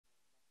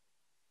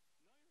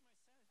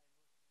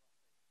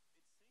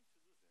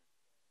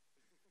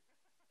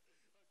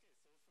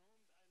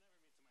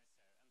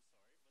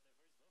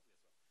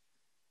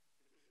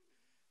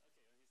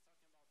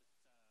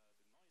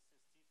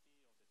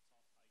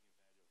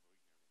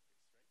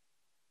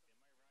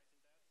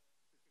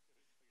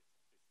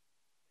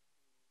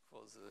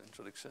the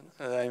introduction.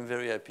 I'm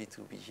very happy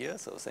to be here,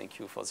 so thank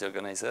you for the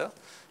organizer.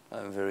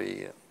 I'm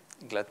very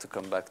glad to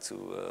come back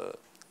to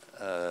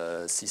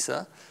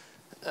CISA.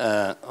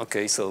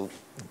 Okay, so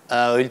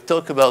we'll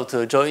talk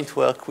about joint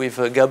work with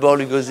Gabor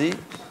Lugosi.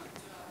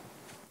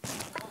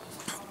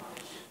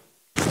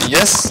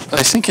 Yes,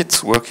 I think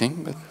it's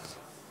working. But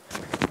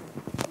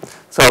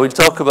so I will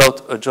talk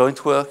about a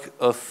joint work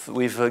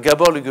with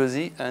Gabor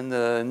Lugosi and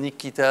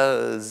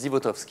Nikita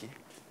Zivotofsky.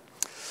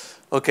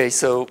 Okay,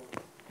 so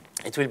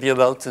it will be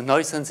about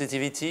noise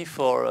sensitivity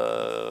for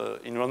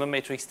in random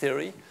matrix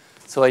theory.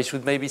 So I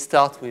should maybe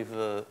start with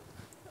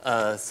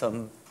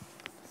some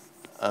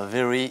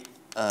very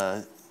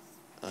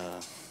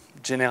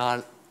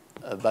general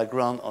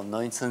background on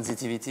noise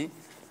sensitivity.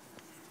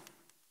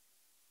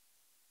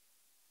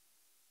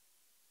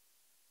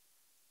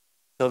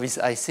 So this,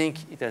 I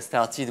think it has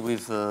started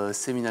with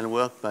seminal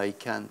work by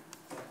Khan,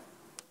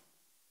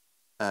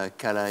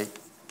 Kalai,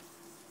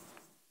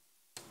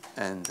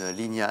 and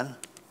Lignal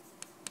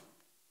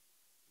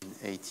in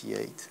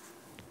 '88.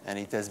 And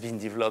it has been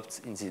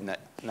developed in the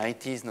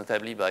 90s,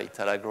 notably by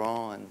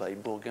Talagrand and by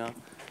Bourguin,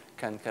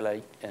 Khan,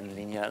 Kalai, and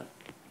Lignal.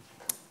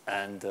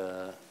 And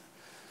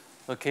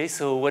okay,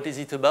 so what is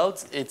it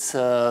about? It's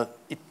the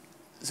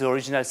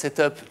original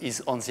setup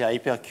is on the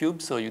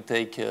hypercube. So you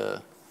take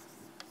a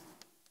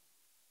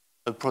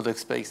product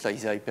space like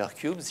the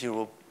hypercube,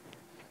 0,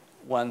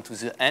 1 to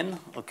the n,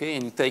 okay,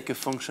 and you take a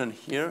function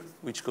here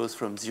which goes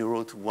from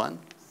 0 to 1.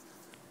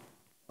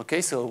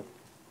 Okay, so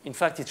in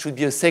fact it should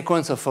be a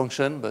sequence of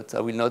functions, but I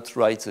will not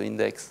write the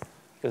index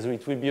because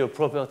it will be a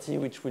property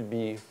which will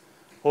be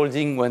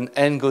holding when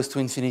n goes to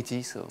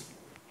infinity. So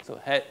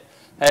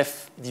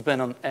f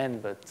depends on n,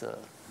 but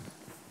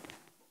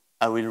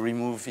I will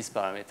remove this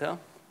parameter.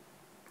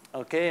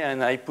 Okay,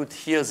 and I put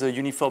here the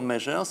uniform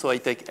measure. So I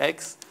take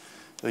x,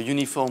 a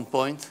uniform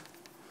point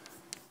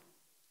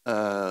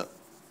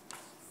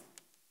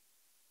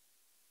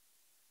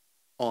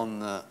on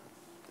the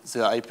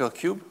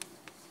hypercube.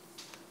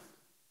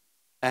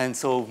 And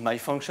so my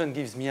function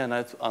gives me an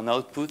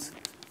output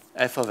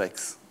f of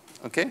x.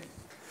 Okay?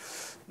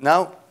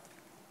 Now,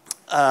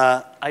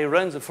 I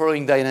run the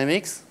following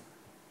dynamics.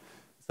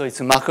 So it's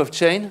a Markov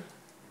chain.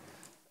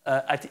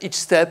 At each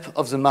step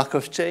of the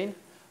Markov chain,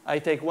 I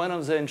take one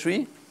of the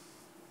entry,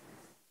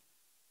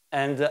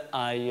 and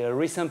I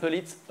resample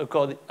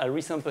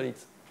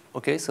it.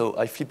 Okay, so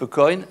I flip a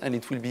coin, and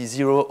it will be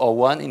 0 or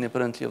 1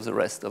 independently of the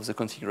rest of the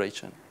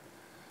configuration.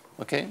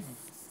 Okay?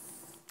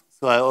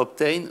 So I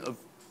obtain a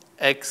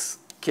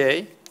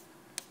xk,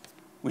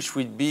 which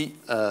will be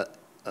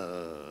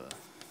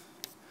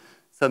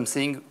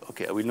something.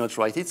 Okay, I will not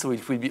write it. So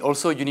it will be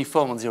also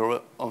uniform on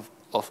the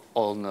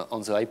on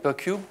the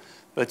hypercube,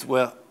 but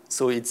where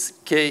so its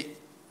k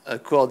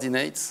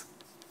coordinates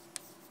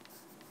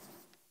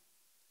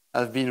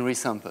have been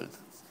resampled.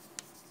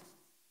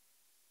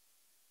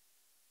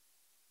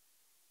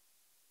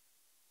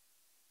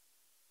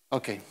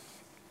 Okay,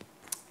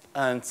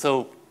 and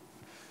so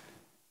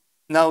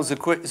now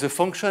the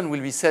function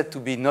will be said to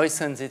be noise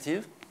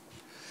sensitive.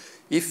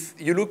 If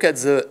you look at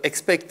the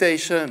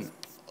expectation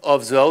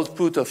of the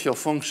output of your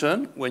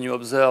function when you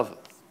observe,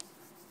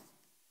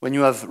 when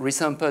you have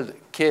resampled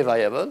k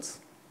variables,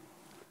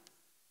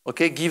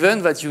 okay,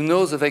 given that you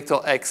know the vector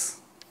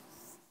x,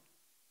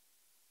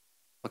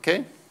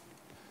 okay?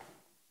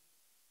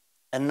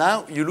 And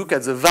now you look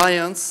at the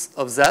variance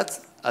of that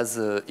as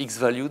a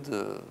x-valued,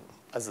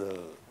 as a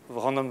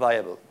random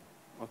variable,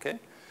 okay?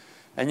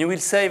 And you will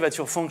say that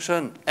your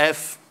function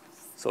f,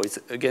 so it's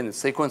again a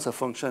sequence of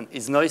function,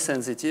 is noise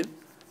sensitive.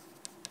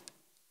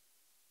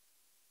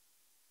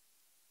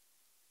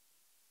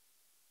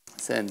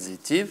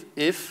 Sensitive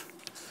if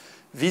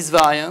this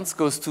variance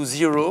goes to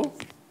 0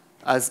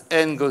 as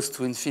n goes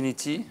to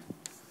infinity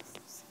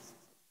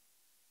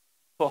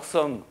for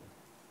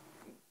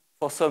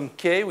some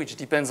k which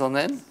depends on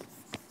n,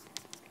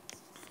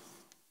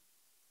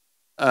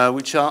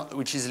 which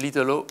is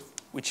little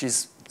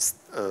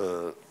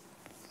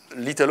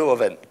o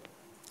of n,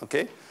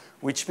 okay?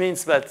 Which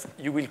means that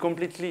you will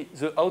completely,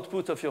 the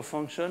output of your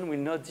function will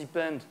not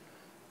depend,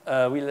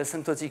 will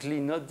asymptotically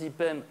not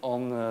depend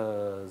on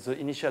the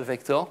initial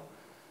vector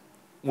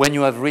when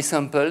you have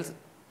resampled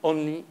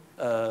only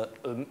a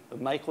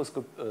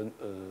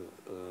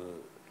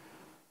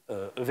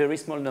very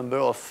small number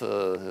of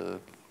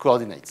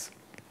coordinates.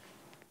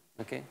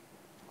 Okay?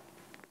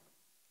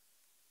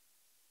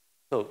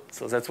 So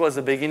that was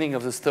the beginning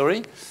of the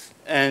story.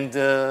 And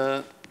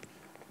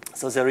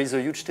so there is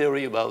a huge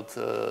theory about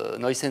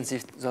noise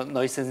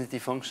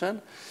sensitive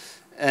function.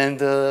 And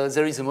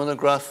there is a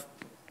monograph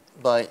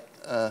by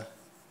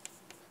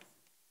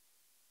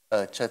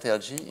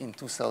Chatterjee in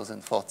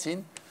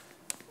 2014,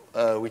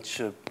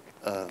 which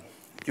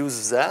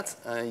uses that.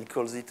 He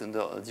calls it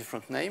under a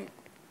different name.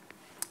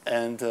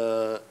 And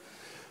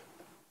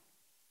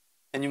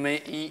you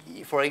may,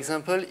 for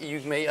example,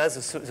 you may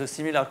ask the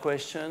similar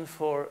question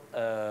for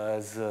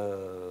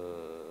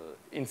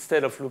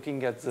instead of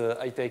looking at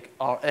I take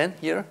Rn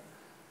here,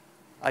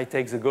 I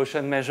take the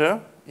Gaussian measure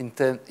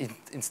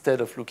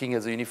instead of looking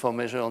at the uniform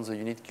measure on the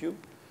unit cube.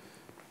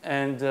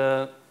 And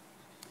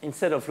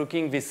instead of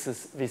looking this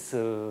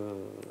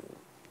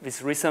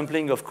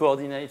resampling of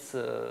coordinates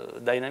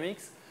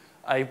dynamics,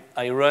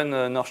 I run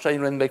an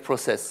Ornstein-Uhlenbeck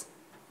process.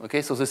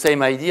 Okay, so the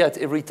same idea at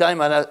every time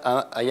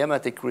I am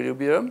at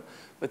equilibrium,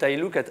 but I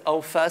look at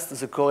how fast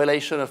the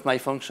correlation of my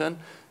function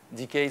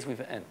decays with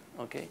n.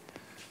 Okay,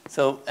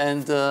 so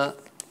and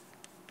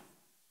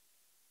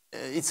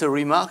it's a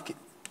remark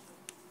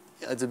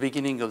at the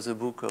beginning of the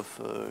book of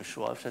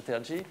Shourav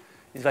Chatterjee.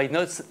 It's like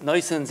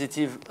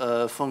noise-sensitive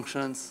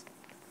functions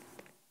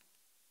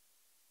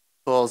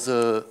for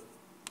the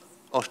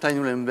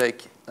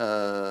Ornstein-Uhlenbeck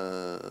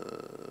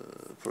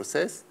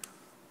process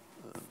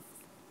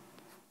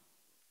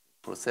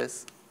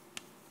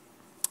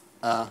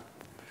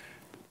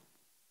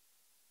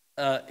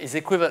is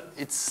equivalent.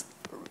 It's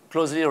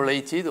closely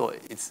related, or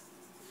it's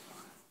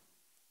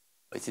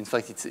in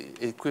fact it's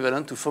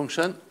equivalent to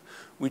function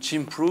which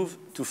improve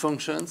to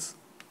functions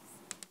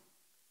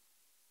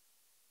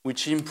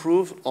which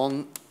improve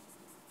on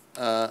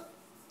the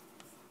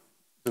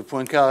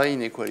Poincaré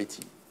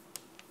inequality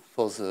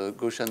for the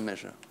Gaussian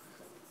measure.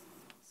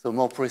 So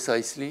more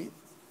precisely,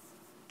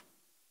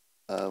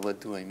 what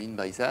do I mean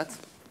by that?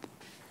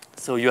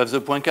 So you have the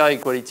Poincaré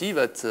equality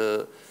that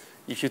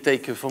if you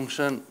take a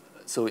function,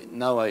 so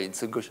now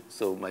it's a Gaussian,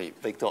 so my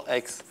vector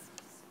x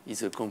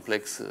is a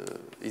complex,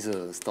 is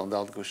a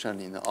standard Gaussian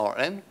in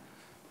Rn,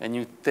 and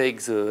you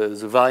take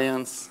the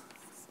variance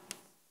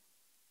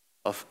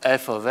of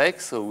f of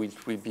x, so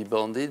it will be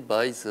bounded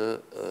by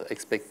the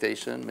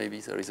expectation.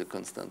 Maybe there is a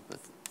constant, but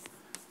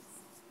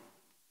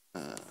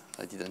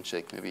I didn't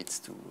check. Maybe it's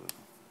too.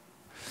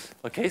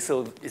 Okay,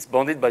 so it's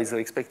bounded by the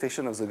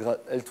expectation of the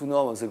L2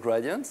 norm of the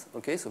gradient.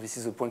 Okay, so this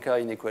is a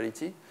Poincaré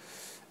inequality,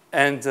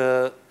 and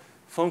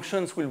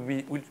functions will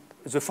be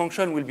the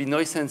function will be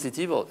noise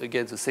sensitive, or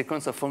again the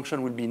sequence of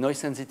function will be noise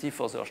sensitive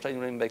for the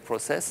Ornstein-Uhlenbeck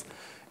process,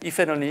 if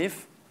and only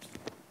if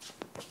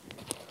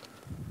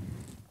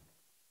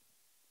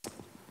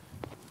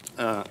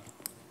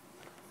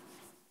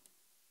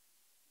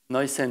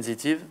noise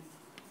sensitive,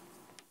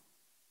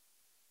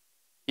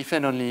 if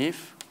and only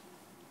if.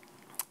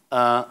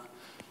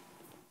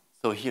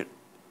 So here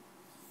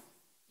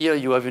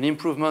you have an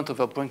improvement of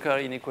a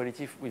Poincaré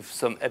inequality with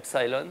some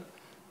epsilon,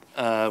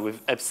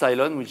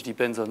 which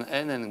depends on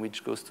n and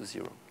which goes to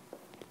 0.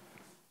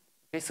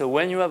 Okay, so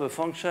when you have a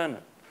function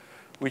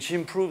which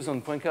improves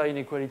on Poincaré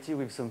inequality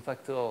with some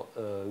factor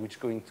which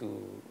going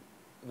to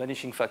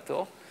vanishing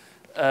factor,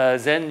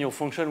 then your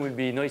function will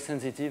be noise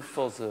sensitive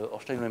for the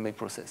Ornstein-Uhlenbeck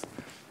process.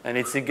 And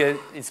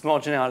it's more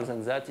general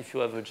than that. If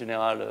you have a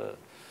general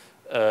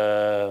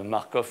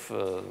Markov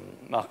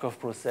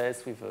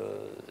process with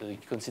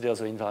consider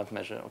the invariant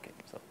measure. Okay,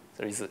 so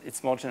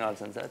it's more general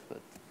than that.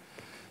 But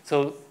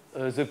so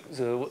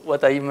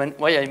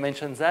why I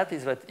mentioned that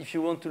is that if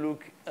you want to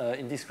look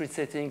in discrete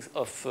settings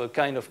of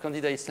kind of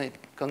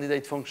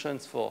candidate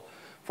functions for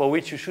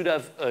which you should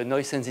have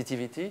noise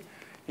sensitivity,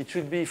 it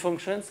should be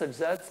functions such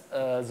that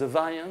the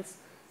variance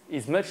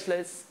is much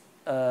less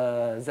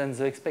than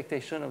the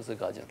expectation of the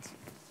gradient.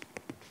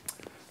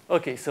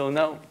 Okay, so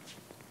now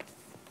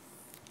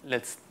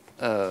let's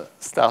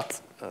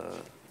start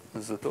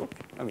the talk.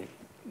 I mean,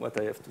 what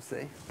I have to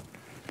say.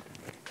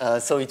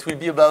 So it will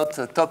be about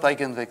top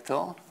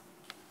eigenvector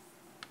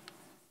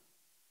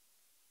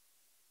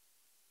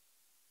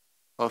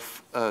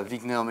of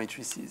Wigner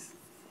matrices.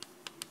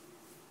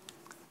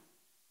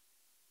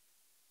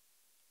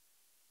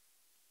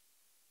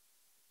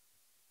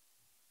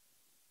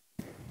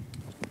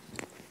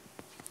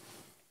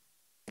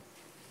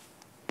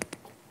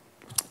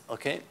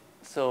 Okay,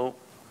 so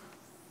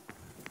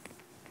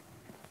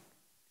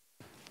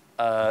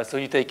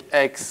you take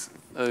X,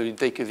 you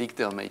take a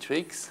Wigner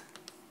matrix.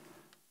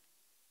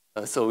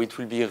 So it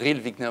will be a real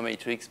Wigner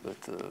matrix, but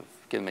you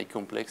can make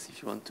complex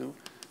if you want to.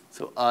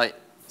 So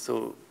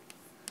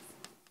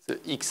the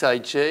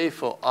Xij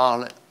for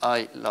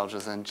Ri larger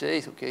than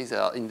j, okay, they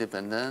are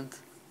independent.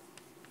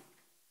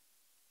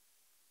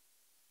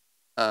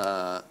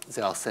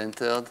 They are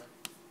centered,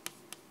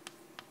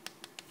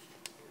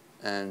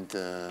 and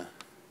they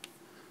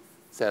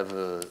have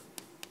a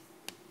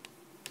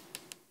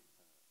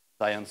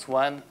variance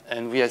 1,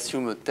 and we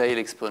assume a tail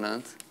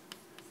exponent,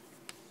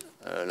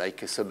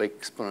 like a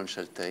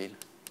sub-exponential tail.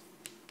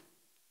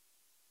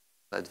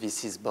 But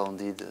this is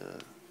bounded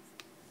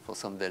for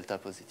some delta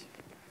positive.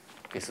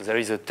 Okay, so there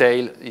is a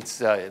tail.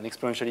 It's an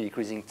exponentially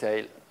decreasing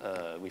tail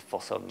with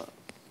for some.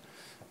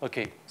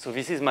 Okay, so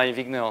this is my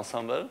Wigner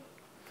ensemble.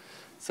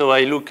 So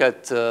I look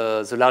at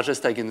the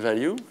largest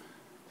eigenvalue.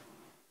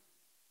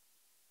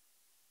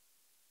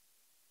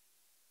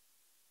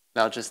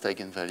 Largest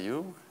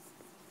eigenvalue.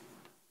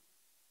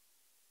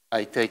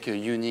 I take a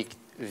unique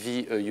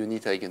V, a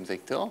unit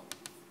eigenvector.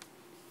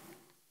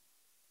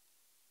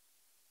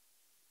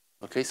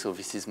 Okay, so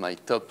this is my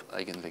top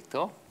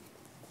eigenvector.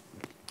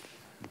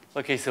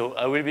 Okay, so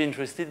I will be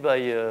interested by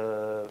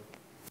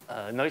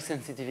noise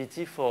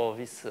sensitivity for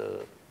this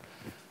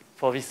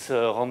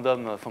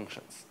random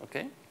functions,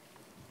 okay?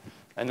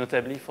 And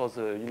notably for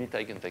the unit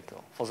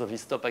eigenvector, for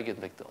this top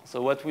eigenvector.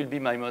 So what will be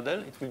my model?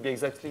 It will be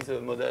exactly the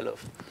model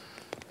of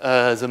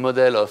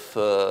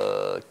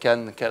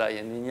Kahn, Kalai,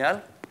 and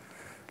lineal.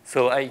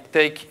 So I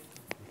take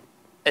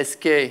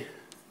SK,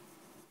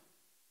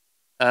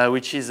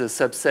 which is a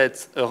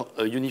subset,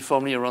 a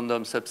uniformly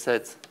random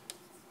subset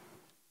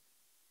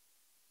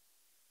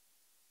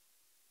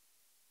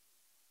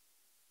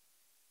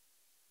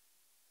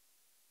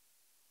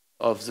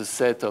of the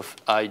set of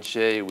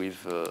ij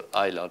with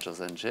I larger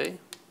than j,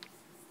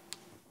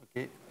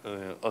 okay,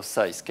 of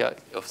size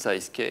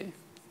k.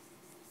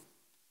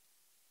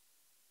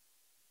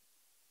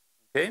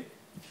 Okay.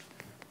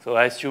 So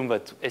I assume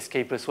that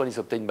sk plus 1 is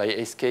obtained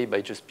by sk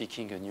by just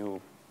picking a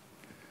new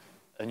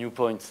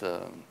point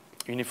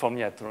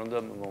uniformly at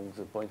random among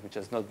the points which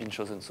has not been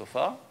chosen so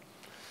far.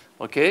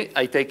 Okay.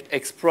 I take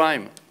x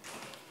prime,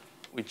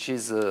 which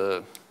is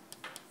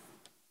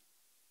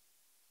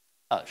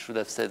I should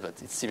have said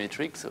that it's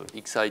symmetric, so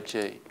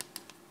xij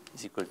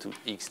is equal to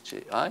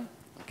xji.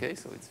 Okay,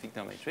 so it's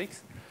Wigner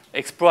matrix.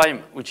 X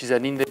prime, which is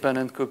an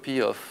independent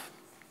copy of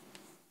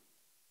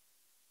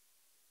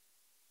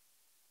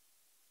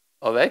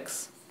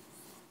x.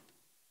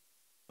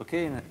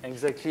 Okay, and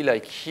exactly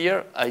like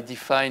here, I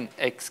define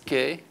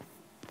xk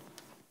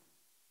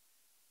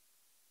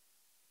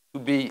to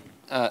be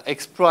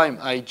x prime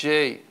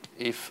ij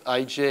if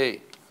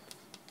ij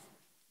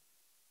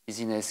is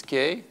in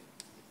sk.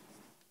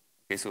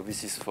 Okay, so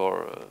this is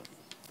for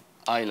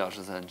I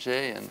larger than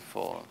j, and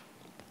for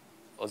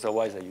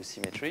otherwise I use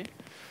symmetry.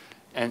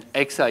 And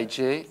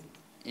xij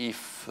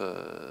if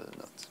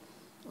not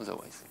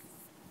otherwise.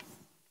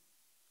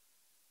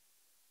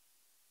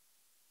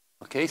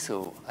 Okay,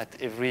 so at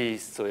every,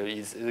 so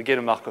it's again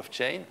a Markov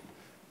chain,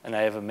 and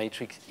I have a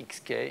matrix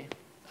xk.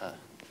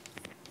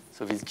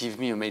 So this gives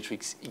me a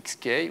matrix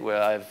xk where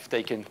I've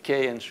taken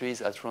k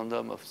entries at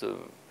random of the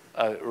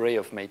array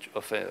of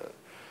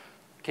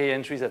k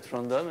entries at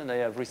random, and I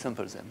have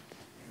resampled them.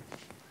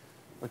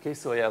 Okay,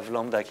 so I have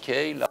lambda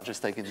k,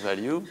 largest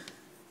eigenvalue,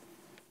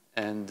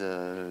 and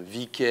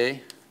vk,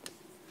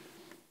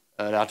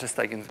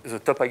 the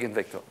top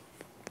eigenvector.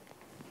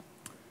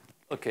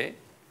 Okay,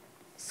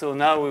 so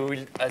now we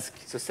will ask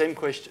the same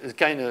question,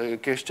 kind of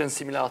question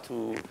similar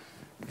to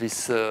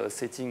this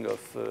setting of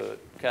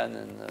Kahn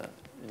and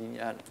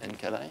lineal and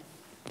Kalai.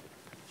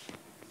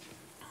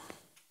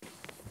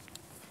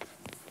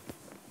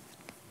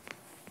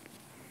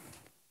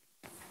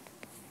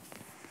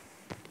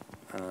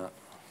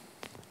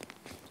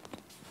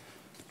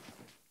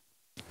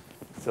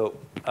 So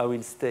I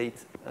will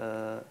state,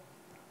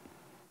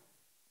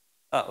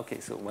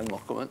 okay, so one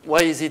more comment.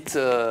 Why is it,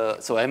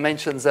 so I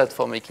mentioned that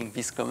for making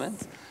this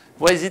comment.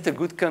 Why is it a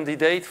good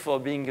candidate for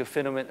being a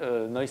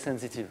phenomenon, noise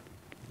sensitive?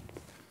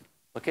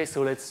 Okay,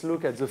 so let's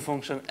look at the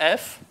function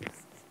f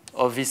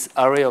of this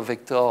array of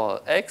vector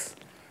x,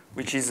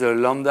 which is a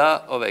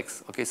lambda of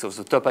x. Okay, so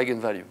the top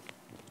eigenvalue.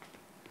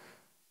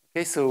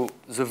 Okay, so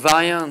the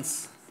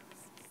variance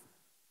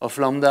of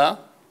lambda,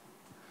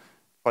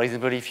 for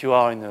example, if you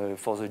are in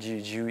for the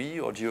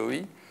GUE or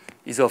GOE,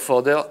 is of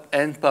order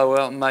n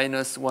power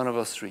minus 1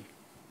 over 3.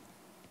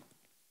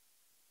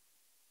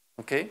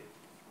 Okay?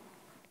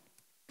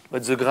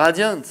 But the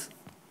gradient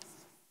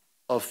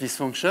of this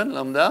function,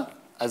 lambda,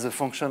 as a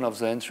function of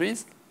the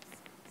entries,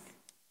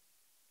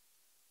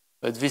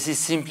 but this is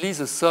simply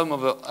the sum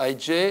over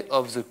ij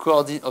of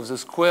the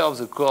square of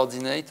the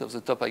coordinate of the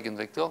top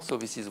eigenvector, so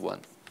this is 1.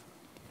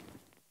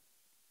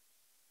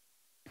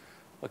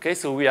 Okay,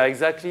 so we are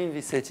exactly in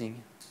this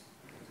setting.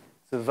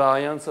 The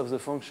variance of the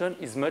function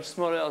is much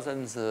smaller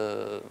than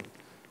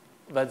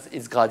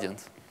its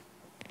gradient.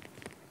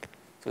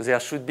 So there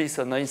should be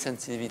some noise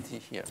sensitivity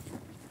here.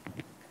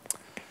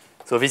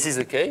 So this is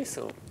the case.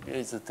 So here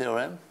is the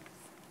theorem.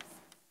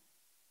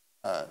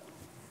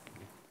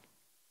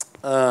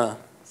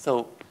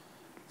 So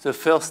the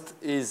first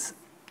is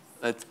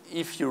that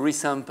if you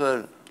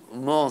resample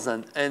more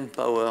than n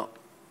power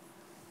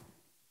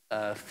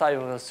 5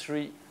 over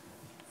 3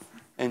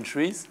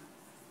 entries,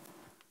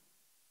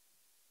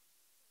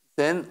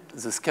 then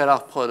the scalar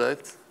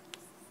product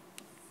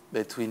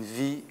between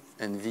V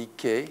and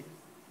Vk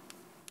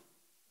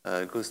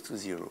goes to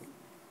 0.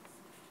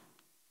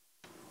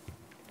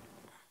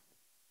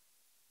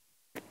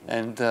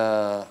 And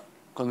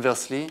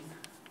conversely,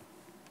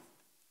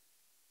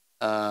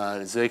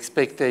 the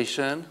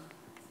expectation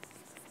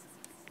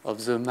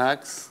of the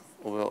max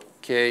over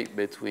k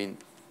between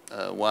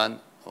 1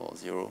 or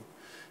 0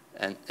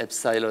 and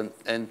epsilon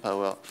n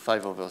power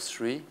 5 over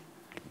 3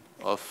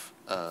 of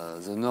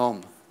the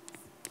norm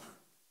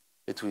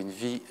between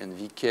V and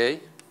Vk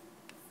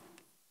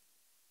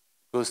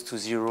goes to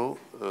 0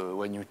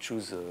 when you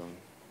choose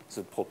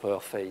the proper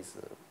phase.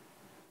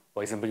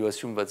 For example, you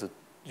assume that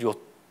your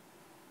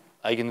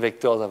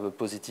eigenvectors have a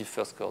positive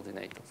first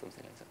coordinate or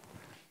something like that.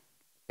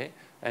 Okay?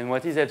 And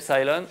what is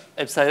epsilon?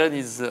 Epsilon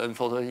is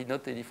unfortunately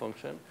not any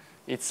function.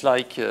 It's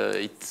like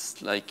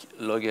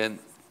log n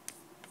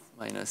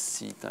minus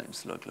c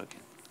times log n.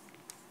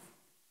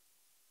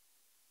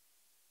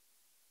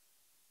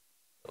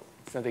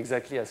 It's not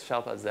exactly as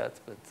sharp as that,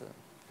 but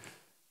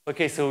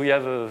okay. So we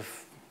have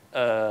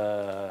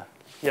a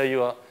here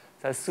you are.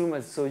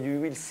 Assume so you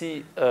will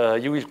see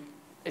you will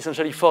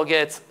essentially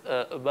forget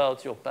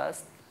about your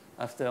past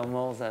after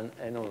more than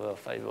n over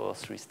 5 over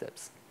 3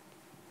 steps,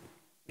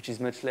 which is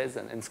much less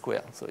than n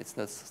squared. So it's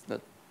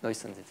not noise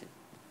sensitive.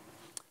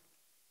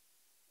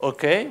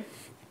 Okay.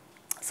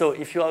 So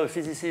if you are a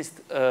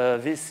physicist,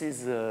 this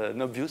is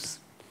obvious.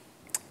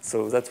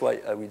 So that's why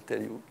I will tell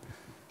you.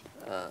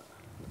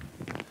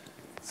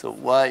 So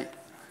why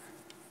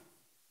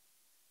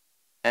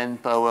n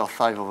power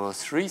 5 over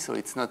 3? So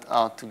it's not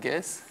hard to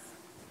guess.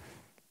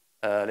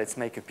 Let's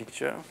make a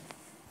picture.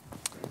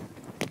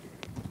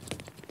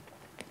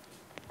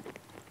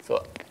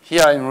 So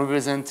here I'm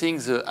representing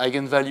the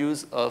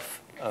eigenvalues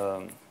of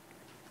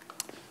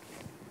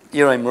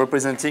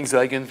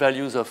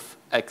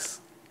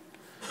x.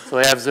 So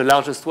I have the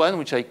largest one,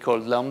 which I call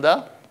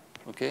lambda.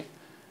 Okay.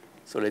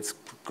 So let's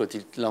call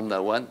it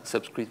lambda 1,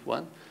 subscript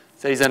 1.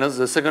 There is another,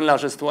 the second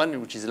largest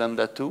one, which is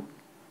lambda 2.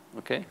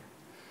 Okay.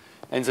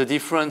 And the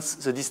difference,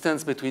 the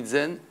distance between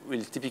them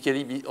will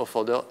typically be of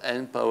order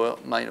n power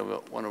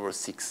 -1 over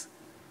 6.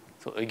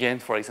 So again,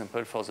 for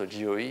example, for the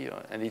GOE,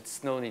 and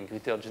it's known in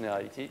greater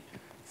generality,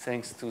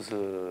 thanks to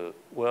the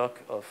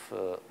work of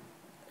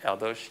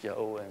Erdős,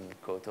 Yao, and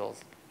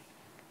co-authors.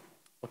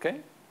 Okay?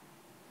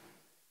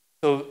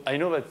 So I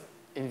know that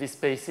in this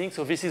spacing,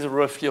 so this is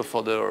roughly of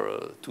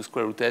order 2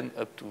 square root n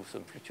up to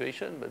some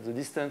fluctuation, but the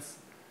distance,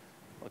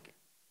 okay.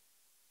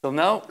 So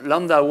now,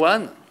 lambda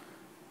 1,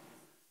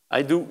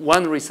 I do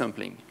one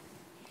resampling.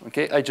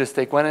 Okay, I just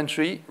take one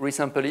entry,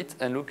 resample it,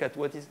 and look at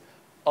what is,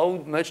 how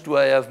much do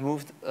I have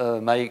moved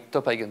my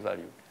top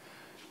eigenvalue.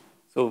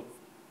 So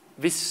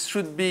this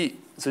should be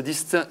the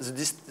distance,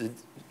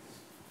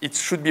 it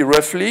should be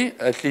roughly,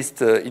 at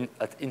least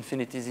at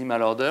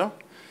infinitesimal order.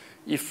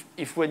 If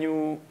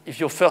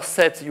your first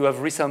set you have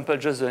resampled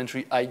just the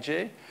entry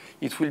ij,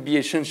 it will be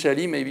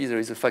essentially, maybe there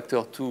is a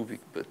factor 2,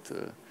 but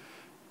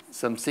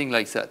something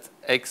like that,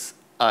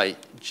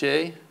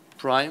 xij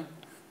prime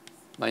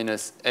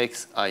minus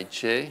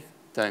xij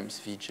times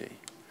vj.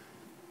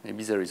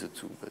 Maybe there is a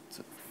 2,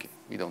 but okay,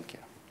 we don't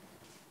care.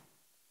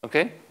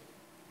 Okay?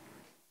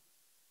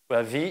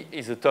 Where v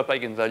is the top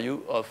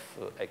eigenvalue of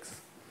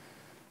x.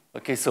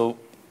 Okay, so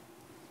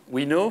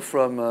we know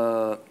from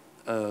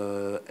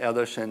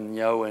Erdős and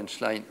Yao and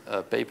Schlein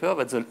paper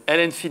that the L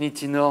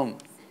infinity norm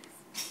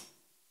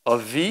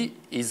of v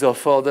is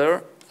of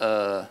order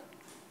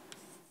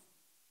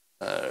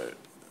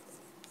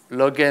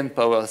log n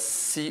power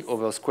c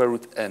over square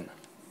root n,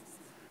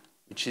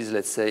 which is,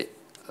 let's say,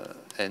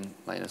 n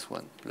minus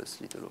 1 plus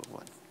little of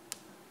 1.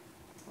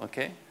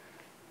 Okay?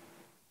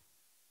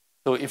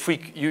 So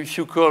if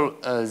you call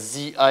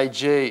zij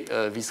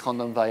this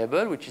random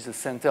variable, which is a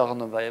center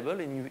random variable,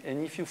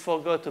 and if you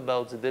forgot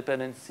about the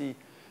dependency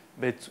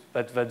that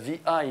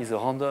vi is a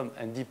random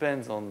and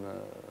depends on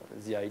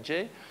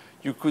zij,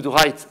 you could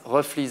write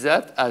roughly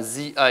that as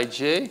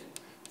zij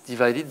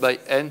divided by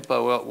n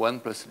power 1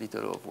 plus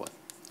little of 1.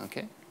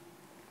 Okay?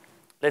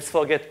 Let's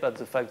forget about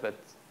the fact that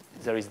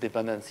there is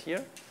dependence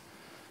here.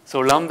 So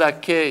lambda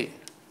k,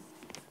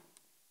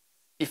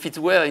 if it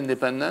were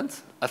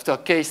independent, after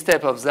k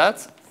step of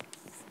that,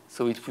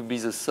 so it would be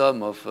the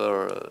sum of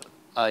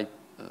I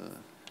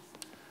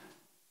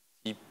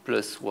t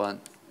plus 1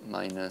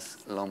 minus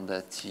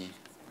lambda t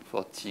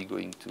for t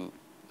going to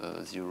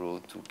 0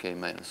 to k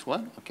minus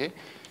 1. Okay?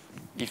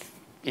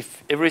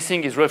 If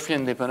everything is roughly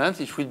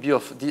independent, it will be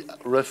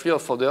roughly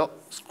of order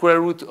square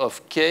root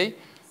of k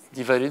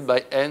divided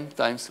by n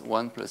times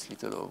 1 plus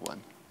little of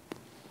 1.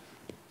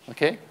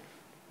 Okay?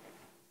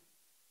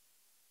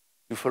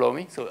 You follow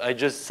me? So I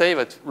just say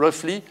that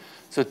roughly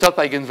the top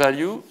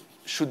eigenvalue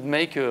should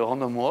make a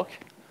random walk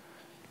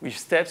with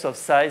steps of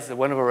size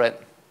 1 over n.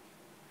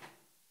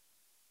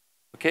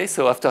 Okay,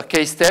 so after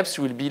k steps,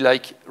 you will be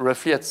like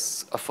roughly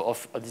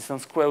of a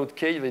distance square root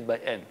k divided by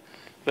n.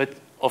 But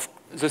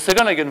the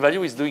second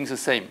eigenvalue is doing the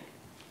same,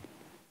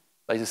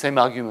 by the same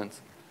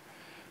argument.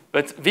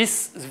 But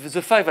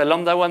the fact that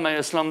lambda 1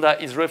 minus lambda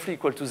is roughly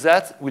equal to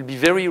that will be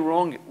very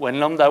wrong when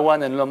lambda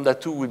 1 and lambda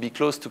 2 will be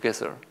close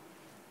together.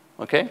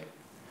 Okay?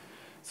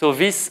 So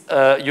this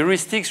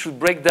heuristic should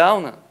break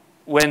down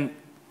when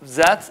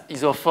that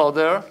is of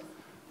order,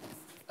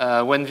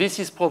 when this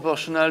is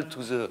proportional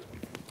to the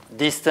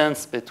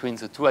distance between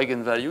the two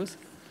eigenvalues,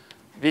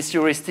 this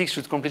heuristic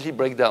should completely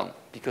break down,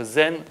 because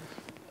then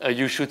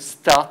you should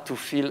start to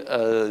fill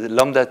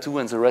lambda 2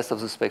 and the rest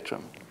of the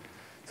spectrum.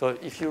 So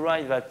if you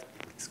write that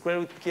square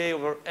root k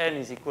over n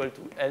is equal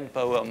to n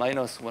power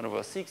minus 1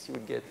 over 6, you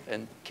will get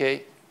n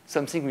k,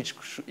 something which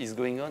is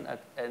going on at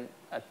n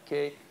at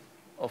k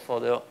of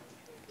order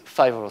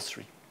 5 over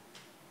 3.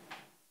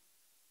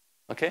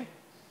 Okay?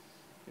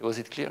 Was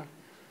it clear?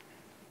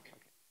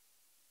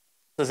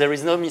 So there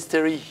is no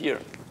mystery here.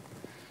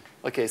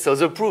 Okay, so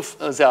the proof,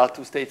 there are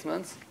two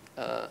statements.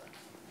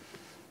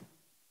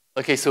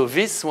 Okay, so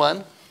this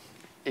one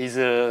is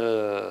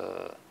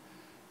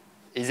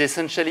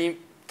essentially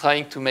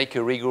trying to make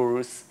a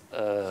rigorous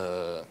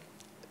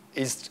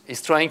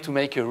is trying to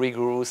make a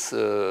rigorous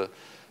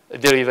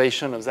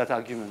derivation of that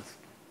argument.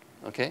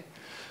 Okay?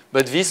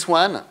 But this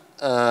one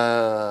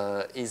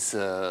is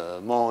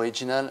more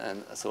original,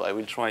 and so I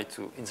will try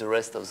to, in the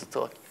rest of the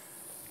talk,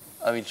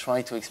 I will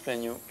try to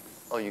explain you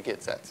how you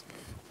get that.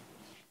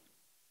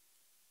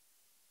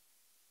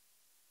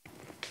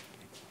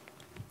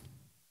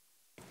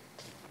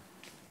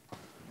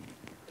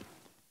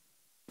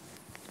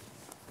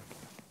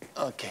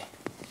 Okay.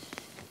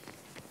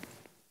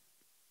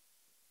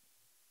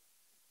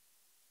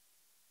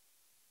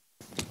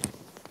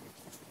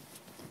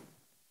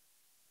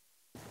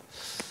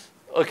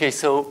 Okay,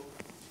 so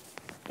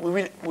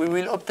we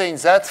will obtain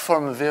that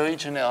from a very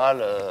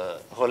general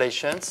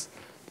relations,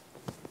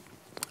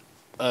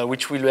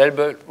 which we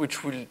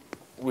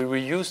will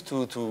use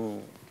to.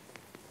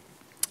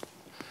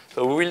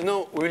 So we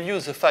will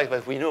use the fact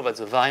that we know that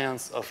the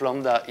variance of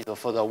lambda is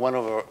of order 1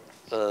 over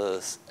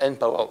n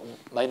power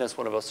minus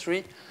 1 over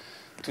 3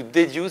 to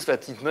deduce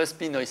that it must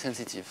be noise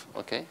sensitive.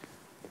 Okay.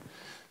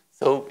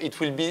 So it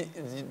will be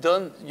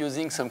done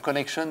using some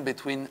connection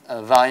between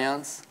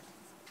variance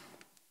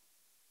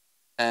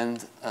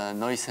and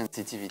noise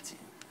sensitivity.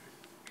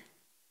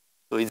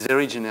 So it's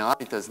very general.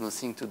 It has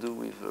nothing to do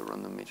with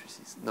random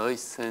matrices.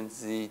 Noise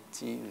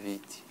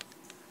sensitivity.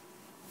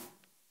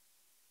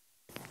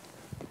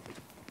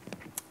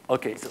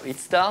 Okay, so it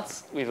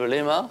starts with a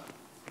lemma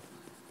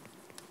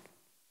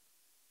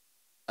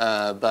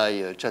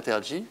by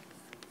Chatterjee.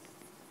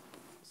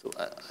 So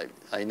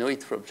I know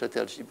it from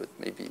Chatterjee, but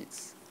maybe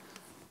it's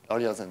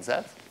earlier than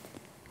that.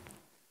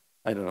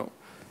 I don't know.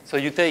 So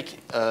you take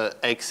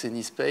X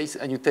any space,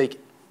 and you take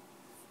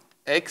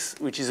X,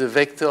 which is a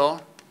vector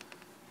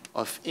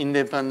of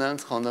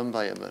independent random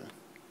variable.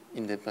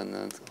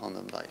 Independent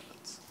random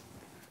variables.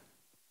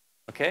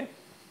 Okay?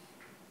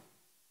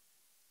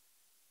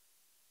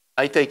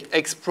 I take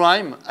X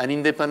prime, an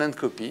independent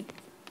copy.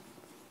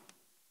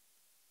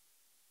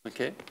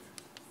 Okay?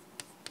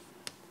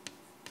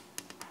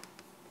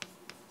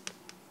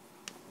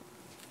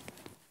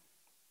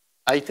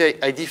 I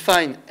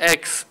define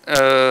X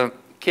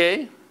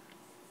K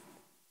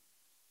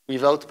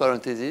without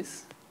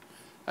parentheses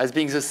as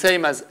being the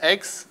same as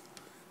X,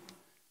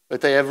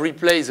 but I have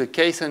replaced the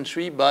case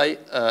entry by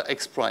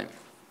X prime.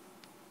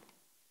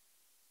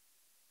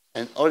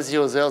 And all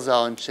the others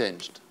are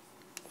unchanged.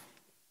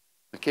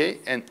 Okay,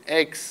 and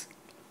X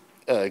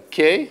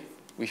K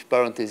with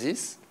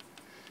parentheses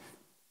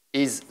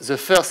is the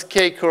first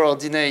K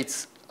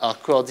coordinates are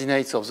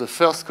coordinates of the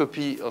first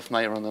copy of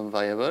my random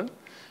variable,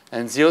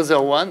 and the other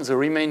one, the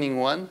remaining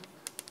one,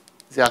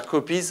 they are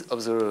copies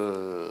of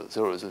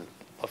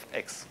of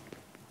X.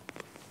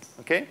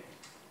 Okay?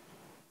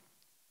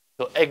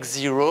 So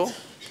X0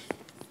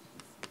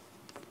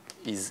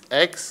 is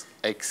X,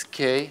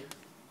 XK,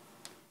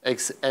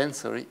 Xn,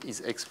 sorry,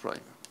 is X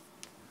prime.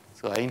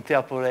 So I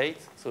interpolate,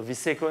 so this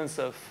sequence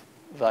of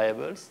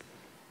variables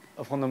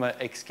of random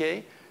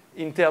XK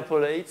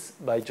interpolates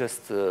by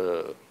just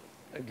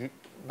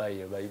by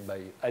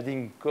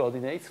adding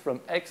coordinates from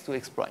X to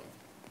X prime.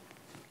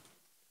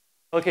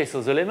 Okay,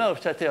 so the lemma of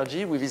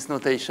Chatterjee with this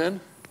notation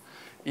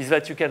is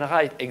that you can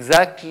write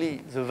exactly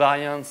the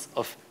variance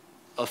of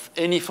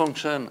any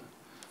function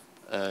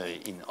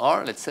in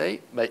R, let's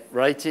say, by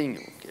writing,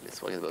 okay, let's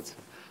forget about it,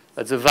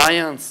 that the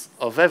variance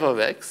of f of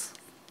x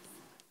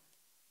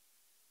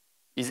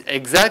is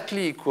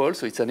exactly equal,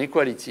 so it's an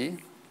equality,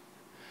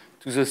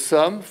 to the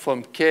sum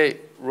from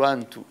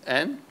k1 to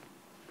n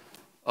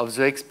of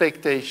the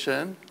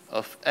expectation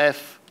of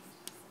f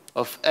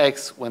of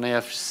x when I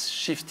have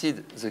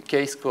shifted the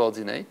case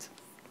coordinate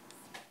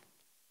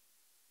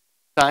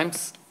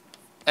times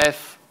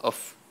f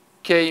of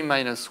k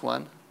minus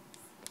 1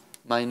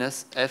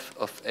 minus f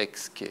of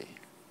xk.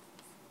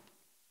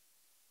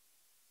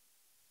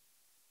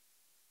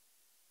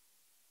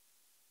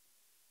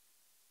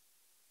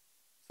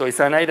 So it's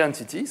an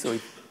identity, so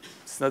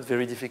it's not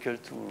very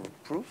difficult to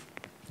prove.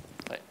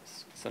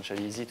 It's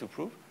essentially easy to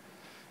prove.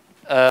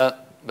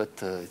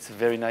 But it's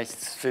very nice.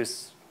 It's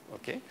first,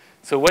 okay.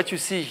 So what you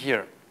see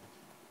here,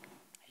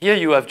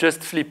 you have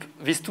just flipped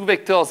these two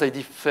vectors, they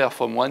differ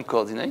from one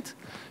coordinate,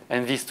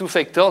 and these two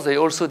vectors, they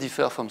also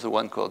differ from the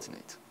one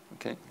coordinate,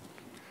 okay?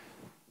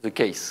 The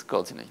case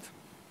coordinate.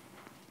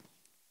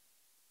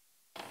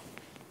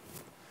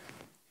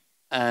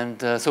 And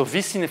so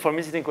this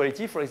uniformity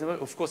inequality, for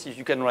example, of course, if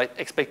you can write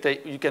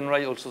you can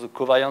write also the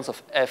covariance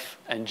of f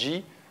and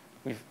g.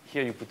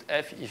 Here you put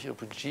f, if you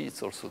put g,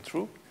 it's also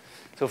true.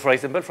 So for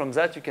example, from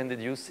that, you can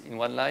deduce in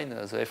one line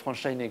the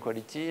F-Khintchine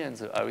inequality and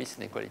the Harris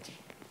inequality.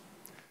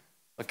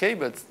 Okay,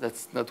 but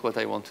that's not what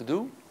I want to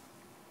do.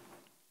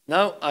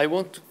 Now,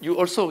 you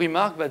also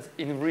remark that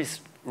in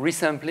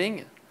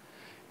resampling,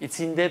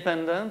 it's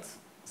independent.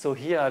 So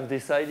here I've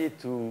decided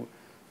to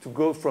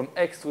go from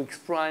x to x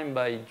prime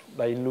by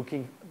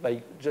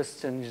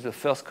just changing the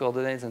first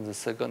coordinates and the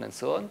second and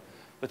so on.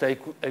 But I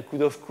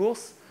could of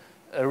course,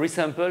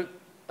 resample,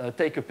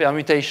 take a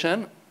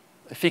permutation,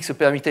 fix a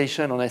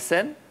permutation on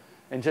Sn,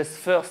 and just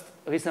first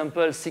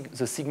resample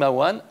the sigma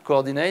 1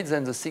 coordinates,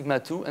 then the sigma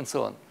 2, and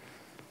so on.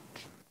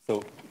 So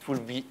it will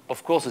be,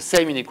 of course, the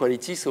same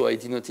inequality, so I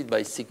denote it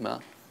by sigma.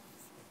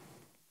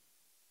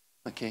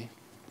 Okay.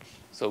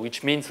 So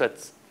which means that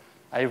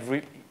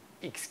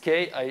xk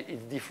is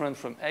different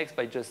from x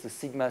by just the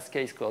sigma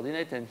case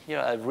coordinate, and here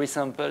I've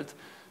resampled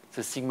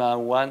the sigma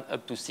 1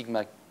 up to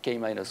sigma k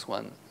minus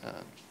 1.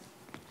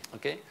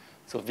 Okay?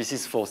 So this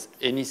is for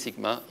any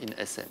sigma in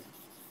Sn.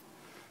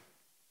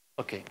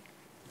 Okay.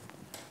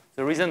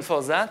 The reason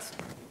for that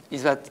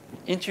is that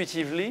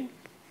intuitively,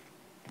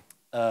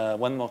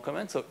 one more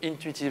comment, so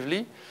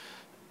intuitively,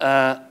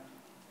 the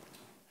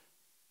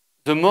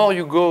more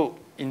you go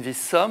in this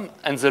sum,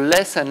 and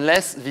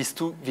less these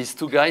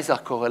two guys are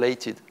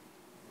correlated.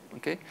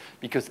 Okay?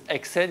 Because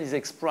xn is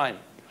x prime.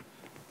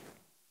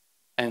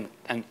 And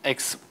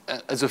x,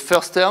 the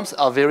first terms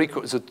are the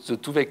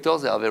two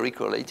vectors, they are very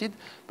correlated,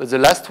 but the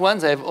last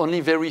ones, they have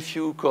only very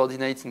few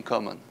coordinates in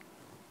common.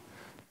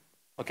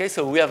 Okay,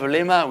 so we have a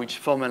lemma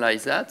which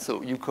formalizes that.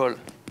 So you call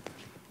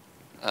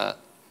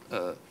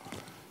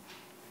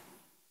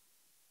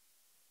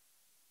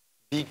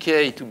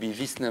bk to be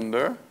this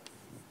number.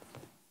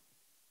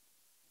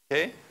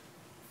 Okay,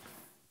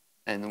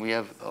 and we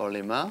have our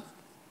lemma,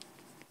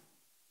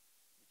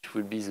 which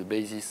will be the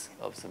basis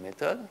of the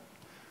method,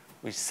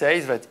 which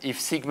says that if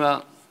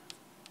sigma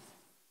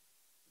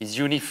is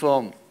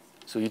uniform,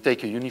 so you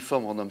take a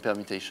uniform random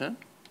permutation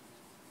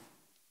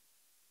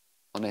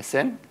on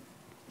Sn,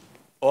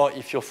 or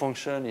if your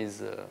function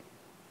is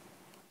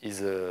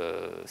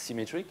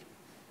symmetric,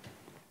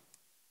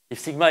 if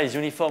sigma is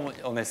uniform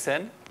on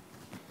Sn,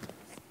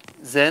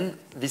 then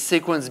this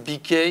sequence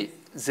bk,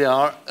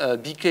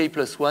 bk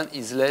plus 1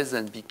 is less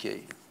than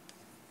bk.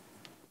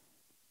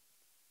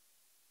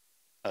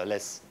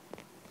 Less.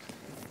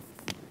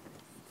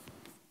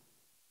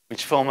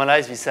 Which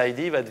formalizes this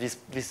idea that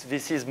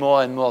this is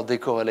more and more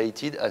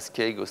decorrelated as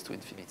k goes to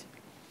infinity,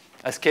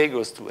 as k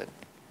goes to n.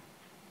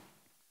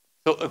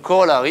 So a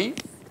corollary,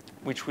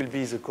 which will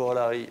be the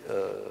corollary,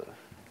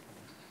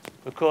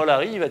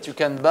 that you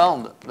can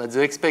bound, that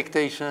the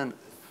expectation,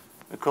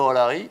 a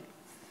corollary,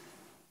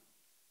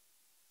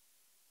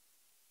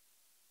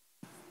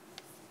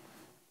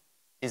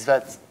 is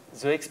that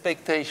the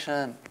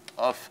expectation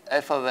of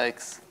f of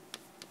x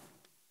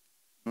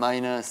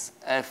minus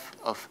f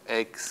of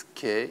x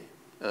k,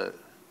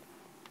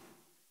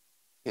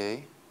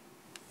 k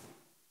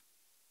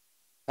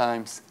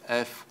times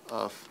f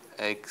of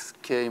x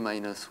k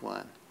minus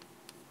 1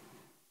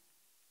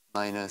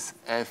 minus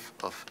f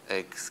of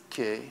x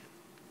k,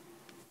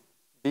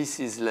 this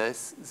is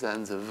less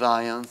than the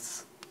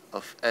variance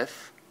of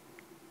f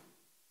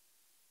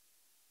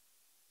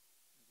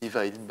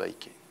divided by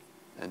k.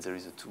 And there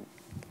is a 2.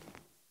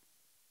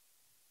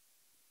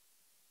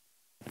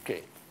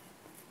 Okay.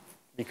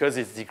 Because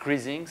it's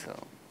decreasing, so.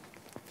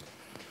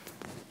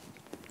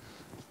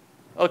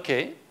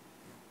 Okay.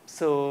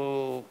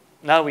 So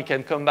now we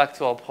can come back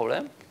to our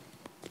problem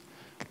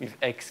with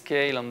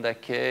xk, lambda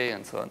k,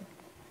 and so on.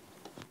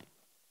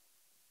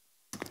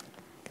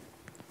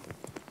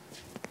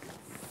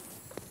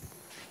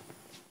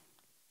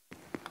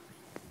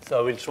 So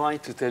I will try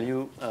to tell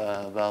you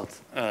about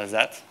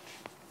that.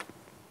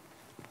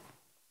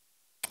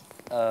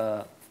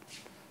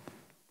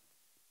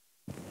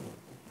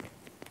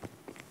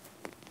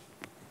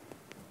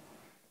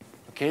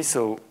 Okay,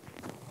 so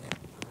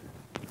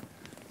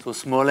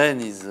small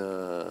n is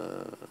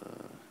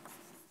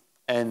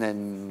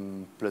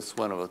n plus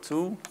 1 over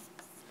 2.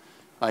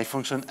 My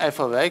function f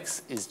of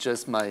x is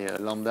just my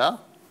lambda,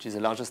 which is the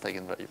largest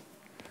eigenvalue.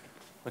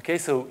 Okay,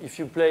 so if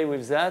you play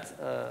with that,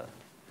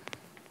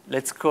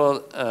 let's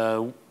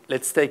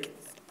take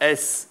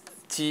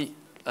ST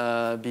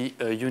be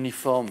a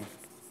uniform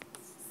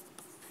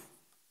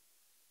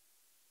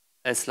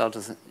S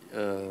larger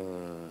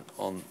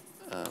on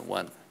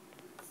 1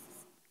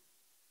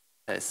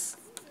 S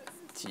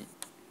T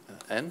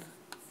n.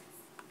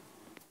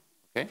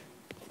 Okay.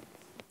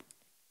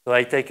 So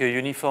I take a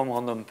uniform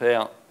random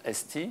pair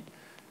ST.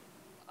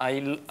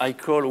 I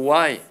call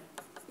Y,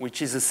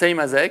 which is the same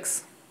as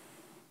X.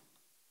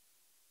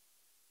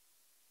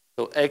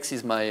 So X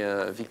is my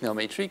Wigner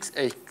matrix.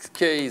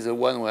 K is the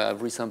one where I've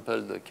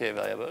resampled the K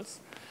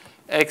variables.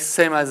 X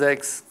same as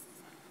X,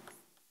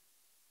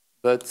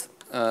 but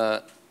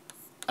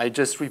I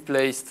just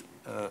replaced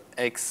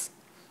X,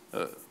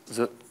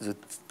 the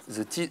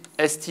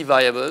ST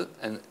variable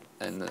and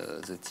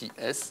the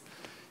TS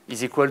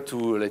is equal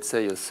to, let's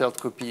say, a third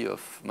copy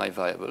of my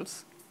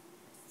variables.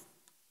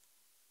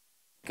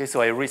 Okay,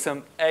 so I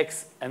resum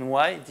X and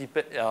Y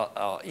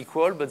are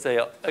equal, but they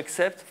are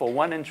except for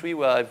one entry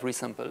where I've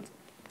resampled.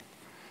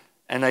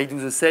 And I do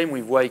the same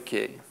with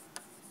YK.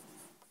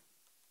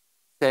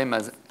 Same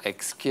as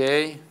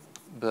XK,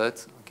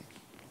 but okay.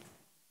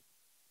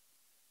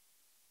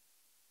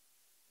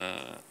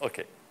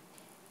 Okay.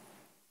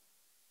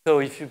 So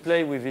if you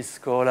play with this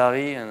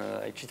corollary, and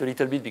I cheat a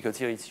little bit because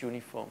here it's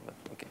uniform, but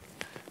okay.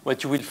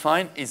 What you will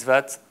find is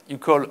that you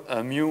call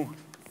mu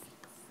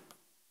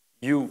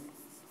U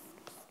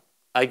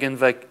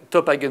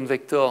top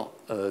eigenvector,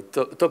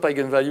 top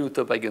eigenvalue,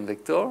 top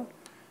eigenvector,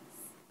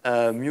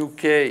 mu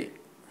K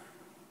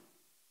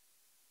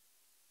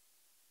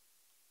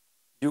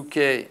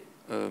UK,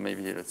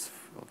 maybe let's,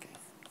 okay.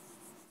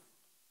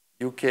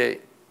 UK,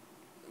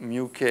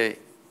 mu k,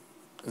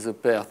 the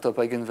pair top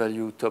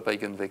eigenvalue, top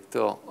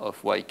eigenvector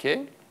of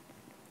yk.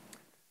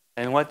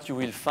 And what you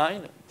will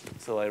find,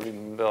 so I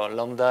remember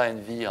lambda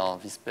and v are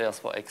these pairs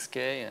for xk,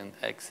 and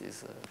x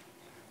is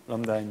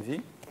lambda and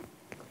v.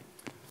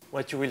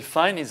 What you will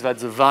find is that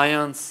the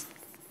variance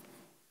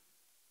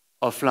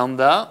of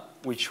lambda,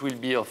 which will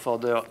be of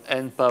order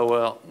n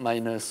power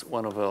minus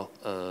 1 over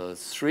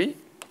 3,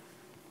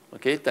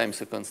 okay,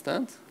 times a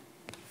constant,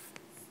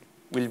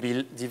 will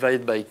be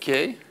divided by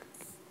k,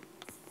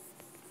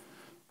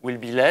 will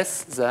be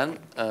less than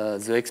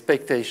the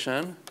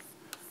expectation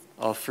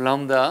of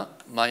lambda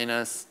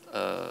minus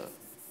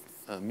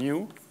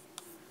mu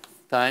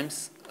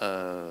times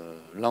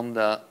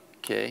lambda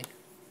k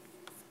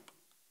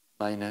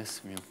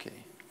minus mu k.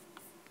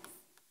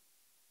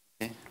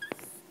 Okay.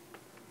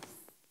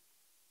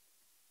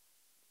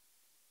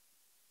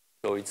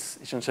 So it's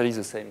essentially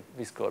the same,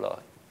 this color.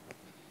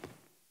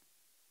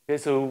 Okay,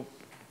 so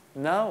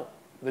now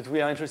that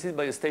we are interested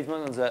by a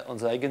statement on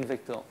the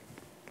eigenvector.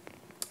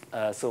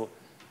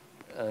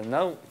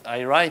 Now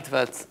I write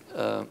that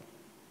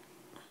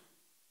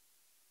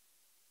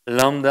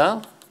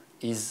lambda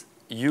is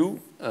u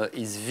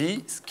is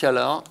v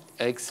scalar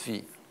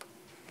xv,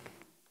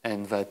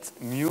 and that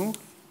mu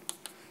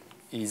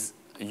is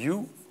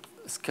u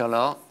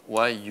scalar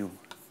yu.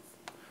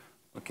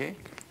 Okay,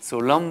 so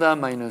lambda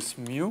minus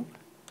mu,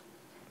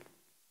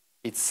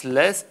 it's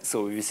less.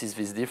 So this is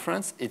this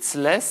difference. It's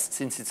less,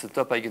 since it's a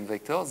top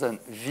eigenvector, than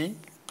v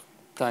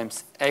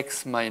times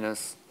x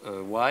minus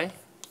y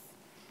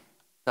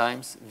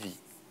times v.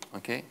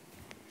 Okay,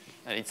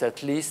 and it's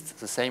at least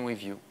the same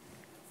with u,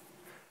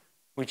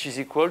 which is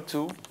equal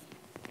to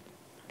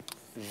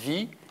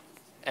v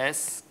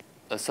s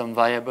some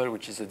variable,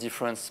 which is the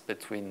difference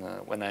between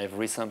when I have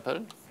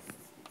resampled,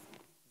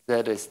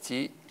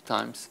 zst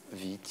times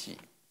vt.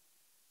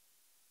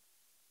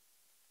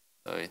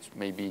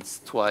 Maybe it's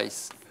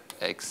twice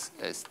x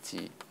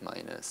st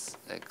minus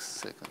x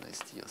second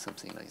st or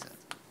something like that.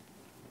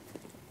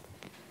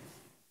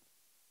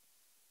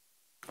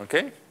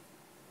 Okay?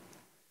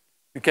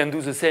 You can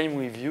do the same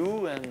with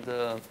u, and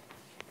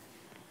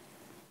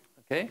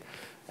okay?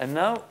 And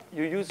now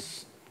you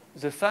use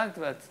the fact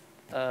that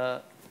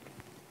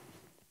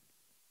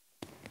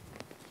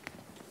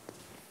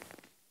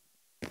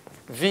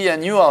v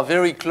and u are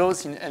very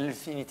close in L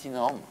infinity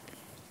norm,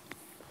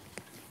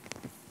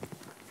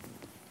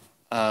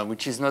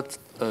 which is not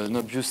an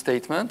obvious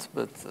statement,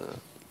 but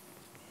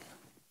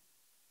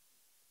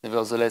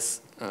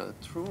nevertheless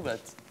true that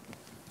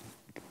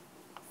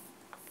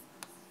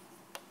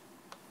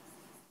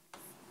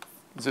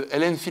the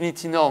L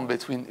infinity norm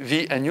between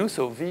v and u,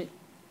 so v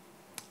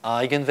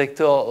are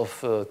eigenvector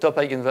of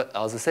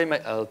are the same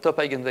top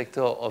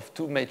eigenvector of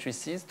two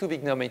matrices, two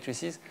Wigner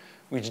matrices,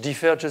 which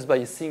differ just by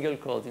a single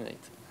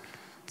coordinate.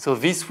 So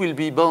this will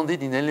be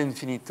bounded in L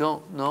infinity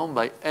norm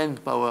by n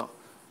power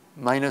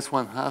minus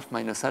 1/2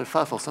 minus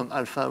alpha for some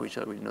alpha, which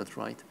I will not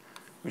write,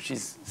 which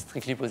is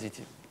strictly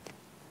positive.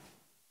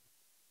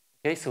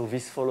 Okay, so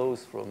this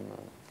follows from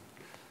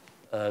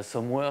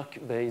some work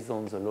based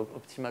on the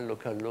optimal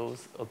local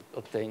laws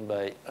obtained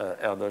by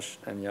Erdos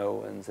and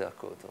Yao and their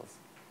co-authors.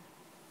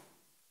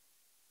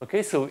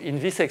 Okay, so in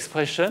this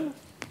expression,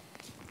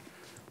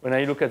 when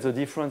I look at the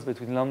difference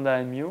between lambda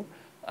and mu,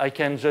 I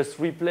can just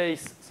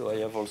replace, so I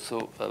have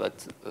also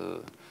that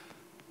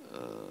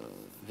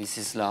this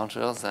is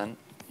larger than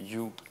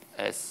u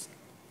s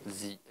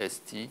z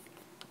s t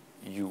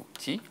u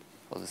t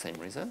for the same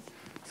reason.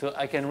 So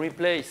I can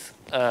replace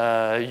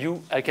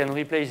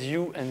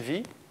u and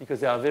v because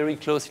they are very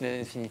close in an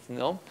infinity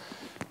norm,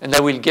 and I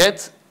will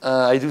get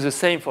I do the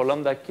same for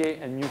lambda k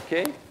and mu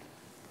k.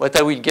 What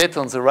I will get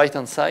on the right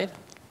hand side,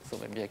 so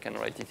maybe I can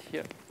write it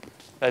here,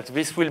 that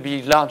this will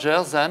be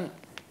larger than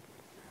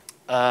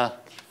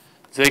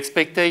the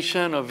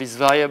expectation of this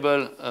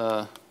variable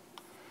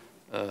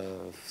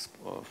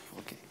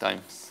okay,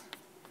 times.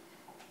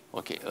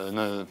 Okay,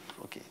 no,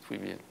 okay, it will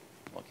be,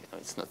 okay, no,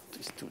 it's not,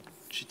 it's too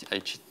cheaty, I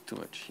cheat too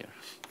much here.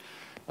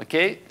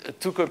 Okay,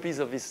 two copies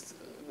of this,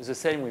 the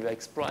same with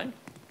x prime,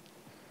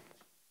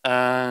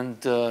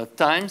 and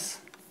times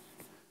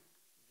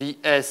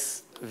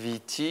vs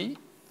vt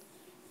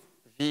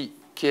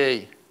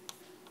vk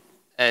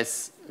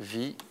s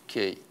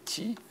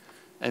vkt,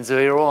 and the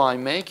error I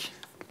make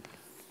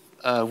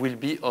will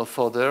be of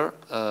order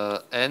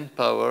n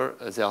power,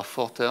 there are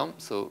 4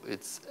 terms, so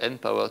it's n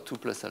power 2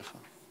 plus alpha.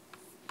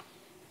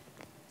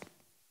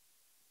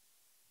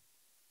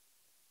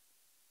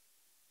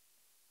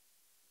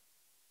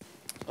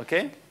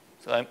 Okay,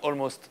 so I'm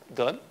almost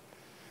done.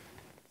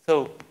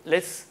 So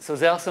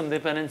there are some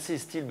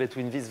dependencies still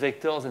between these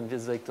vectors and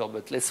this vector,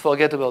 but let's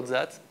forget about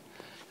that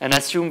and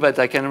assume that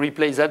I can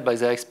replace that by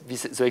the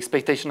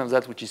expectation of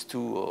that, which is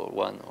 2 or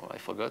 1, or I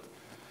forgot.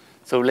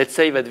 So let's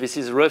say that this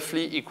is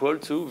roughly equal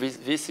to,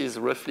 this is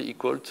roughly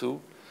equal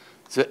to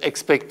the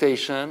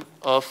expectation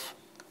of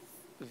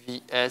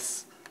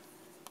Vs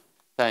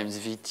times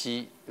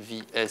Vt,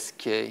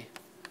 Vsk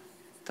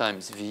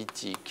times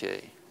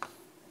VTK.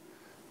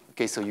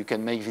 Okay, so you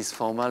can make this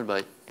formal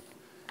by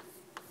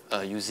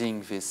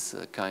using this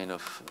kind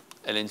of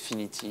L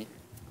infinity,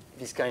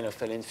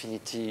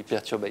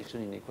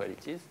 perturbation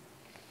inequalities.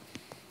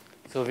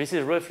 So this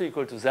is roughly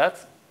equal to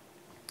that.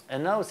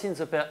 And now, since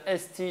the pair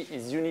ST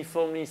is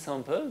uniformly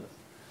sampled,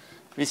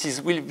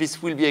 this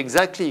will be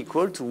exactly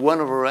equal to 1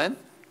 over n,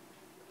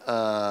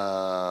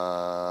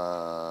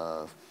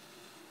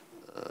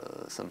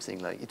 something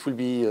like, it will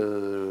be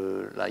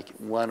like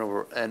 1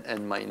 over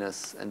n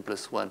minus n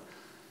plus 1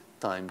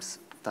 times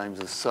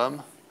the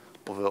sum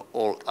over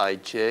all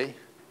ij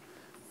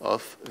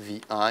of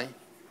vi,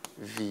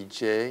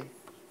 vj,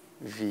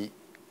 vik,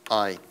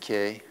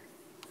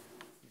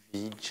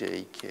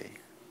 vjk.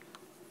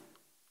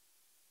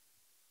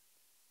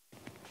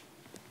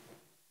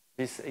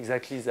 This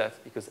exactly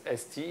that, because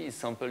ST is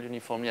sampled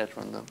uniformly at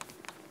random.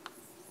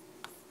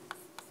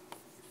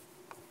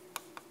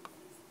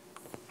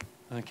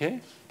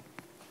 Okay?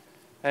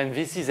 And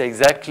this is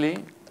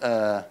exactly,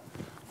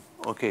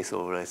 okay,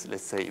 so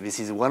let's say this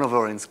is 1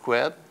 over n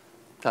squared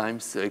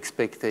times the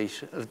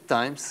expectation,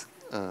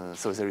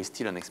 so there is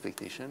still an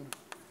expectation,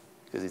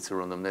 because it's a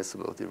randomness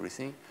about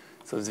everything.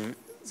 So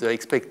the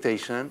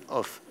expectation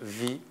of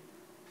V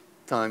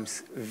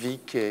times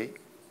Vk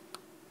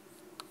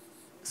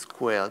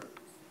squared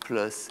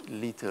plus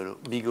little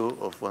big O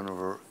of 1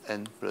 over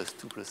n plus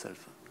 2 plus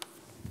alpha.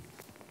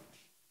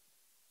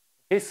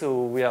 Okay,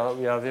 so we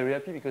are very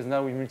happy because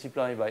now we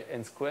multiply by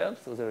n squared,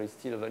 so there is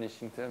still a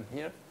vanishing term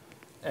here.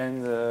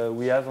 And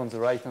we have on the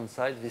right-hand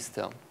side this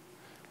term,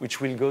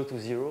 which will go to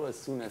 0 as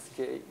soon as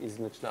k is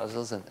much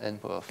larger than n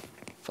power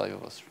 5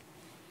 over 3.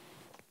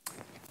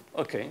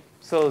 Okay,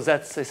 so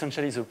that's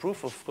essentially the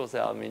proof. Of course,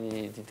 there are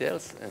many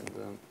details, and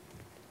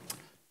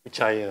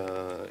which I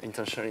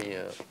intentionally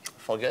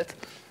forget.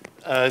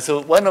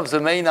 So one of the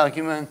main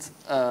arguments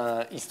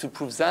is to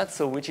prove that,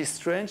 so which is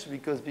strange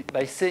because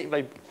by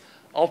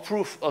our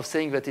proof of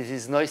saying that it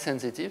is noise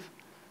sensitive,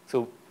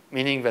 so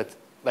meaning that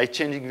by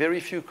changing very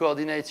few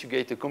coordinates, you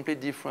get a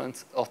complete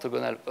different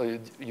orthogonal,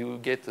 you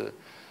get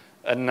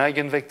an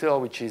eigenvector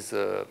which is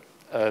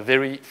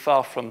very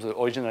far from the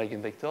original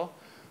eigenvector,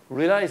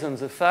 relies on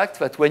the fact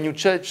that when you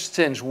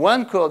change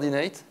one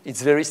coordinate,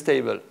 it's very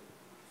stable.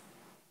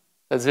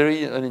 That's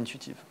very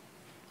unintuitive.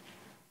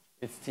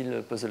 It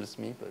still puzzles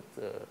me, but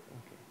okay.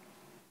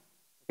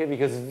 Okay,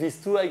 because these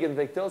two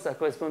eigenvectors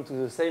correspond to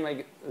the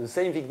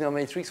same Wigner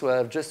matrix where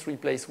I've just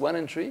replaced 1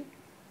 and 3.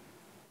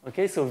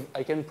 Okay, so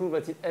I can prove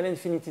that in L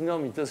infinity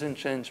norm it doesn't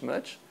change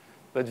much,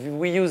 but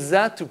we use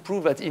that to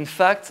prove that in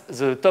fact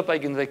the top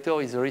eigenvector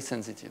is very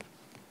sensitive.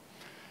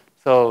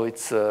 So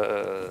it's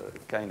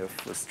kind of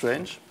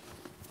strange.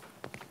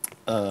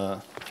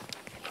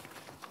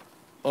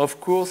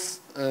 Of course,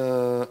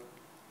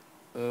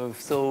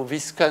 so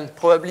this can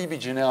probably be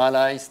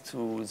generalized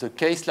to the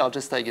k's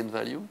largest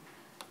eigenvalue,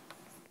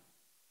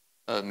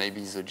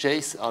 maybe the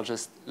j's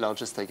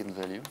largest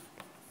eigenvalue.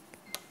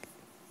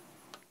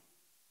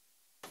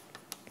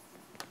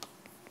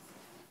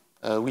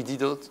 We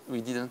didn't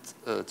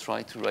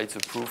try to write the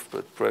proof,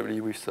 but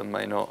probably with some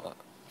minor.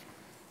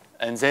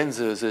 And then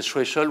the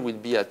threshold will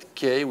be at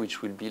k,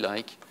 which will be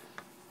like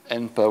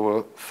n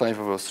power 5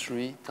 over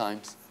 3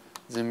 times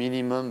the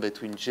minimum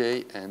between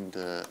j and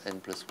n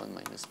plus 1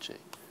 minus j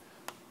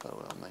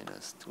power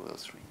minus 2 over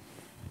 3.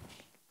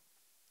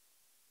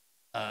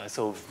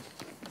 So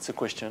it's a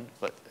question,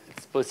 but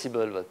it's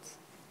possible that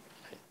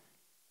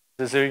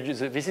this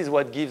is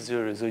what gives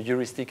the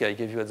heuristic I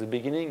gave you at the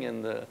beginning,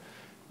 and I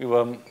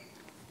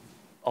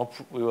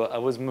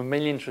was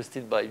mainly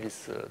interested by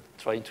this,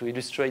 trying to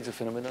illustrate the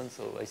phenomenon,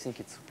 so I think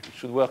it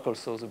should work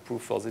also, the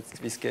proof for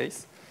this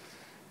case.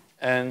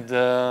 And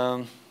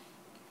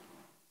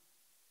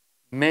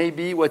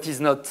maybe what is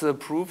not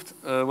proved,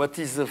 what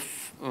is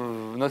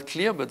not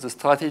clear, but the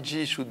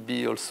strategy should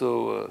be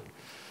also,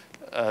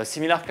 a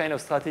similar kind of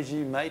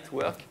strategy might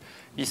work,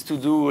 is to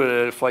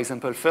do, for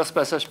example, first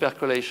passage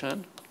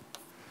percolation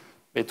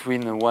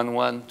between 1,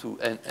 1 to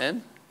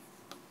n,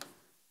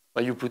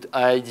 where you put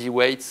IID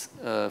weights,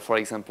 for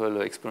example,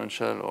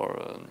 exponential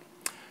or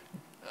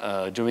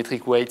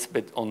geometric weights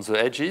on the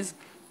edges.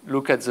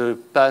 Look at the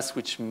paths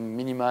which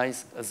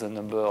minimize the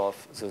number of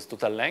the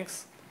total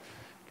lengths,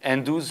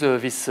 and do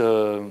this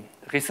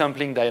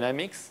resampling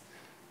dynamics.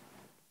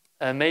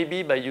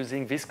 Maybe by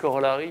using this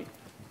corollary,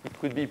 it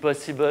could be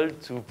possible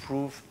to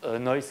prove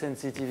noise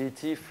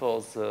sensitivity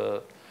for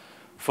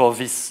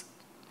this.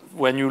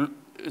 When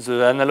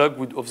the analog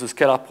of the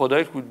scalar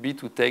product would be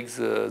to take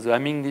the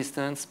Hamming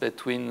distance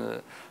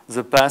between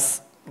the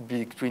paths,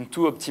 between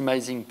two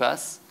optimizing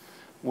paths,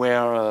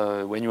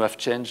 where when you have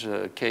changed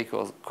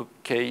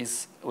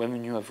k's,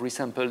 when you have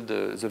resampled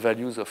the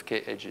values of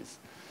k edges.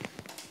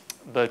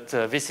 But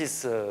this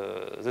is,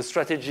 the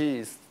strategy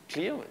is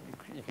clear.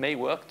 It may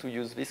work to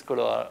use this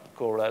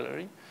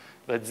corollary,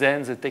 but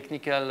then the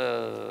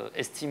technical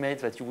estimate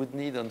that you would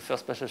need on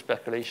first passage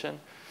percolation,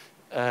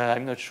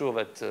 I'm not sure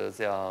that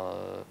they are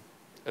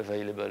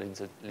available in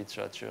the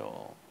literature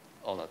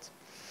or not.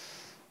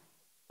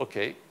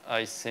 Okay,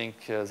 I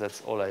think that's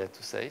all I had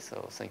to say,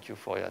 so thank you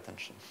for your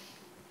attention.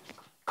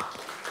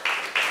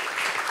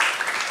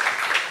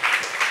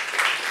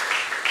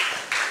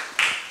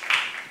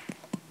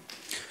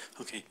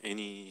 Okay,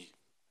 any